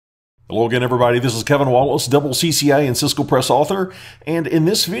Hello again, everybody. This is Kevin Wallace, double CCI and Cisco Press author, and in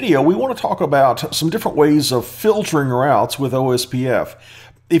this video we want to talk about some different ways of filtering routes with OSPF.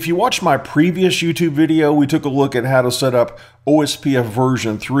 If you watched my previous YouTube video, we took a look at how to set up OSPF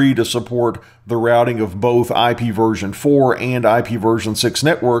version 3 to support the routing of both IP version 4 and IP version 6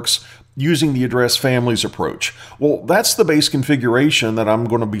 networks using the address families approach. Well, that's the base configuration that I'm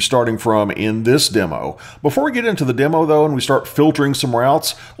going to be starting from in this demo. Before we get into the demo though, and we start filtering some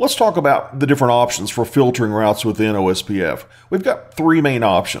routes, let's talk about the different options for filtering routes within OSPF. We've got three main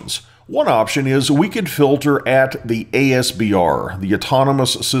options. One option is we could filter at the ASBR, the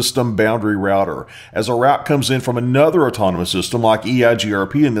Autonomous System Boundary Router. As a route comes in from another autonomous system, like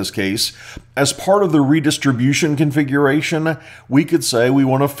EIGRP in this case, as part of the redistribution configuration, we could say we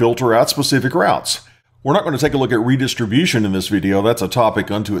want to filter out specific routes. We're not going to take a look at redistribution in this video, that's a topic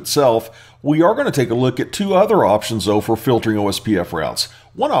unto itself. We are going to take a look at two other options though for filtering OSPF routes.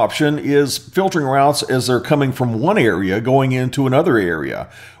 One option is filtering routes as they're coming from one area going into another area.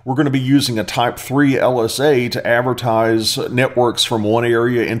 We're going to be using a Type 3 LSA to advertise networks from one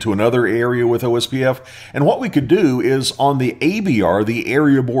area into another area with OSPF. And what we could do is on the ABR, the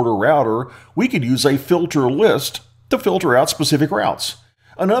Area Border Router, we could use a filter list to filter out specific routes.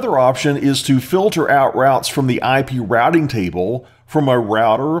 Another option is to filter out routes from the IP routing table from a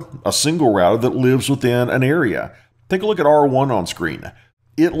router, a single router that lives within an area. Take a look at R1 on screen.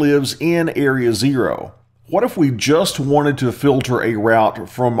 It lives in Area 0. What if we just wanted to filter a route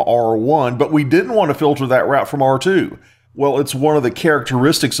from R1, but we didn't want to filter that route from R2? Well, it's one of the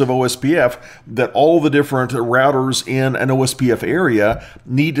characteristics of OSPF that all the different routers in an OSPF area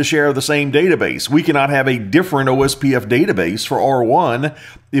need to share the same database. We cannot have a different OSPF database for R1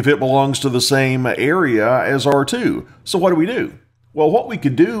 if it belongs to the same area as R2. So what do? Well, what we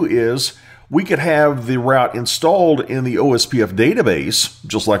could do is we could have the route installed in the OSPF database,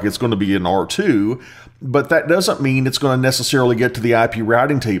 just like it's going to be in R2, but that doesn't mean it's going to necessarily get to the IP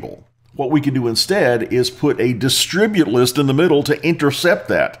routing table. What we can do instead is put a distribute list in the middle to intercept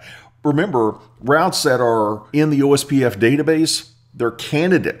that. Remember, routes that are in the OSPF database, they're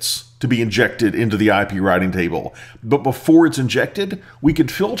candidates to be injected into the IP routing table. But before it's injected, we could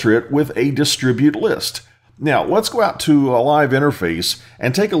filter it with a distribute list. Now, let's go out to a live interface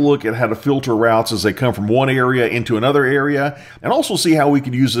and take a look at how to filter routes as they come from one area into another area, and also see how we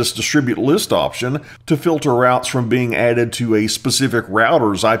could use this distribute list option to filter routes from being added to a specific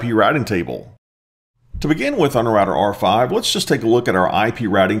router's IP routing table. To begin with on router R5, let's just take a look at our IP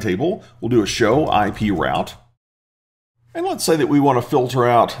routing table. We'll do a show IP route. And let's say that we want to filter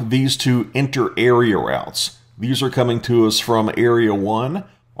out these two inter-area routes. These are coming to us from Area 1,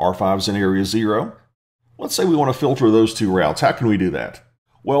 R5's in Area 0. Let's say we want to filter those two routes. How can we do that?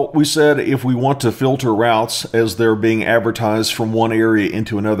 Well, we said if we want to filter routes as they're being advertised from one area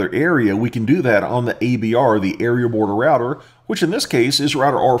into another area, we can do that on the ABR, the Area Border Router, which in this case is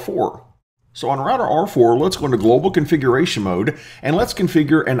router R4. So on router R4, let's go into Global Configuration Mode, and let's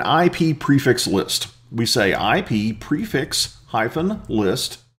configure an IP prefix list. We say IP prefix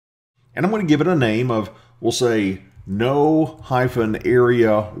 -list, and I'm going to give it a name of, we'll say,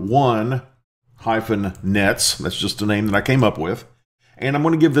 no-area1 -nets. That's just a name that I came up with. And I'm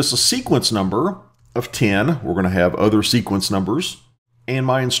going to give this a sequence number of 10. We're going to have other sequence numbers. And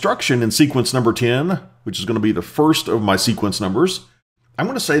my instruction in sequence number 10, which is going to be the first of my sequence numbers, I'm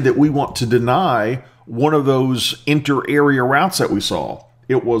going to say that we want to deny one of those inter-area routes that we saw.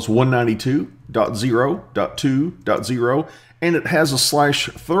 It was 192.0.2.0, and it has a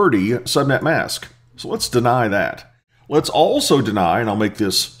 /30 subnet mask. So let's deny that. Let's also deny, and I'll make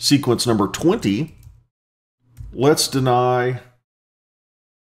this sequence number 20, let's deny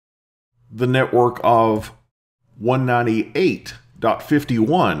the network of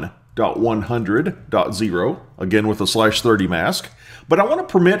 198.51.100.0, again with a /30 mask. But I want to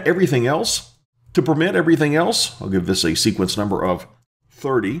permit everything else. To permit everything else, I'll give this a sequence number of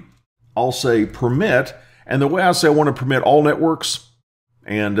 30. I'll say permit, and the way I say I want to permit all networks,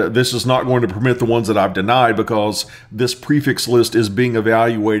 and this is not going to permit the ones that I've denied because this prefix list is being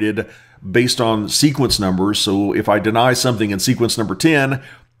evaluated based on sequence numbers. So if I deny something in sequence number 10,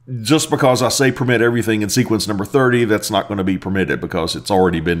 just because I say permit everything in sequence number 30, that's not going to be permitted because it's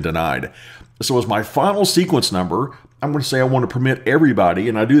already been denied. So as my final sequence number, I'm going to say I want to permit everybody,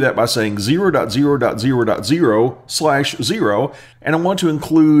 and I do that by saying 0.0.0.0/0, and I want to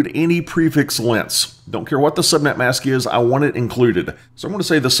include any prefix lengths. Don't care what the subnet mask is, I want it included. So I'm going to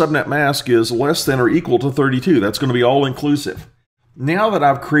say the subnet mask is less than or equal to 32. That's going to be all inclusive. Now that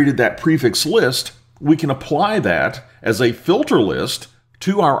I've created that prefix list, we can apply that as a filter list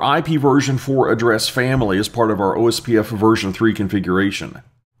to our IP version 4 address family as part of our OSPF version 3 configuration.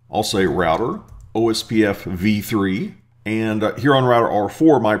 I'll say router, OSPF v3, and here on router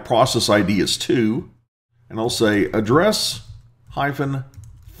R4, my process ID is 2, and I'll say address hyphen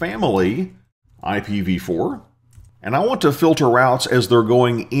family IPv4, and I want to filter routes as they're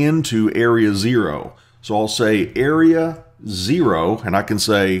going into area 0. So I'll say area 0, and I can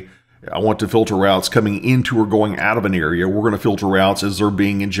say I want to filter routes coming into or going out of an area. We're going to filter routes as they're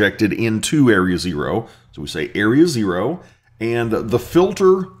being injected into area 0. So we say area 0, and the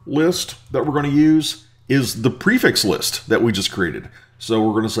filter list that we're going to use is the prefix list that we just created. So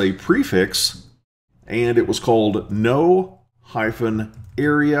we're going to say prefix, and it was called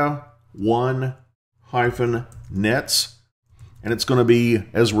no-area1-nets, and it's going to be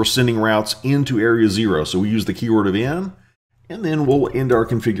as we're sending routes into area 0. So we use the keyword of in, and then we'll end our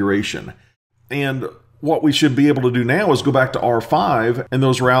configuration. And what we should be able to do now is go back to R5, and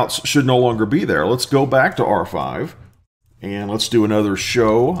those routes should no longer be there. Let's go back to R5, and let's do another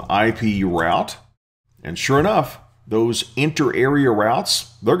show IP route. And sure enough, those inter-area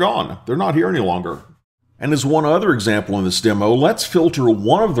routes, they're gone. They're not here any longer. And as one other example in this demo, let's filter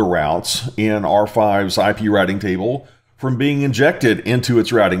one of the routes in R5's IP routing table from being injected into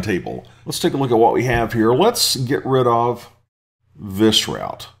its routing table. Let's take a look at what we have here. Let's get rid of this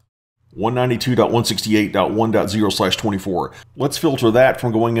route, 192.168.1.0/24. Let's filter that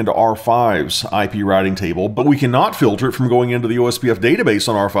from going into R5's IP routing table, but we cannot filter it from going into the OSPF database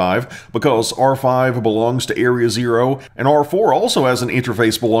on R5 because R5 belongs to Area 0, and R4 also has an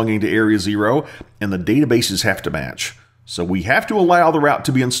interface belonging to Area 0, and the databases have to match. So we have to allow the route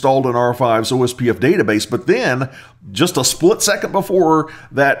to be installed in R5's OSPF database, but then just a split second before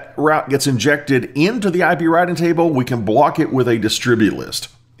that route gets injected into the IP routing table, we can block it with a distribute list.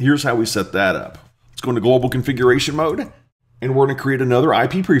 Here's how we set that up. Let's go into global configuration mode, and we're going to create another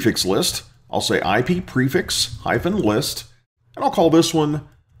IP prefix list. I'll say IP prefix hyphen list, and I'll call this one,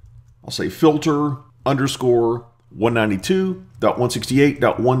 I'll say filter underscore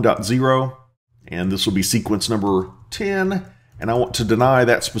 192.168.1.0, and this will be sequence number 10, and I want to deny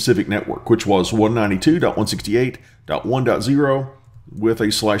that specific network, which was 192.168.1.0 with a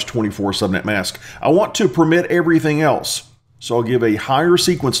 /24 subnet mask. I want to permit everything else. So I'll give a higher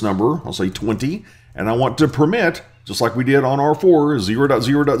sequence number, I'll say 20, and I want to permit, just like we did on R4,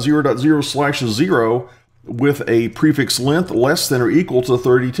 0.0.0.0/0 with a prefix length less than or equal to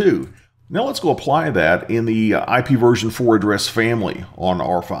 32. Now let's go apply that in the IP version 4 address family on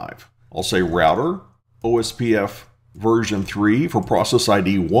R5. I'll say router, OSPF version 3 for process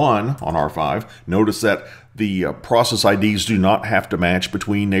ID 1 on R5. Notice that the process IDs do not have to match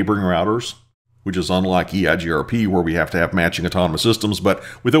between neighboring routers, which is unlike EIGRP where we have to have matching autonomous systems. But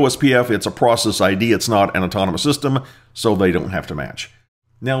with OSPF, it's a process ID. It's not an autonomous system, so they don't have to match.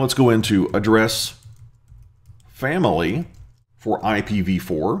 Now let's go into address family for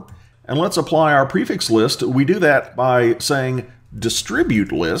IPv4, and let's apply our prefix list. We do that by saying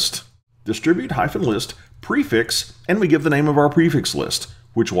distribute list, distribute hyphen list, prefix, and we give the name of our prefix list,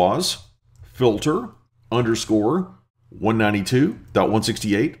 which was filter underscore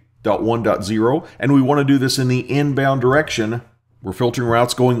 192.168.1.0, and we want to do this in the inbound direction. We're filtering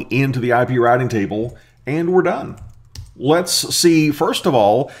routes going into the IP routing table, and we're done. Let's see, first of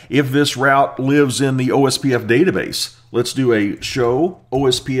all, if this route lives in the OSPF database. Let's do a show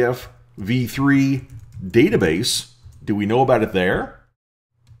OSPF v3 database. Do we know about it there?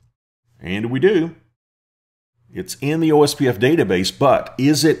 And we do. It's in the OSPF database, but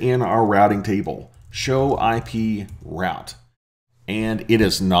is it in our routing table? Show IP route. And it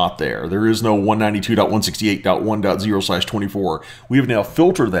is not there. There is no 192.168.1.0/24. We have now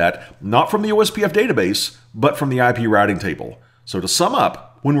filtered that, not from the OSPF database, but from the IP routing table. So to sum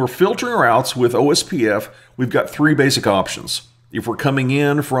up, when we're filtering routes with OSPF, we've got three basic options. If we're coming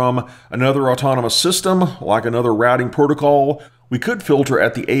in from another autonomous system, like another routing protocol, we could filter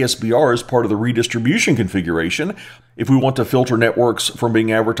at the ASBR as part of the redistribution configuration. If we want to filter networks from being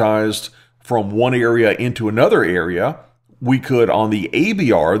advertised from one area into another area, we could, on the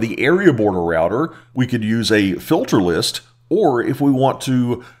ABR, the area border router, we could use a filter list, or if we want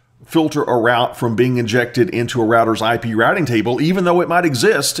to filter a route from being injected into a router's IP routing table, even though it might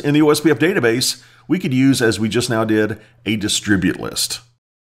exist in the OSPF database, we could use, as we just now did, a distribute list.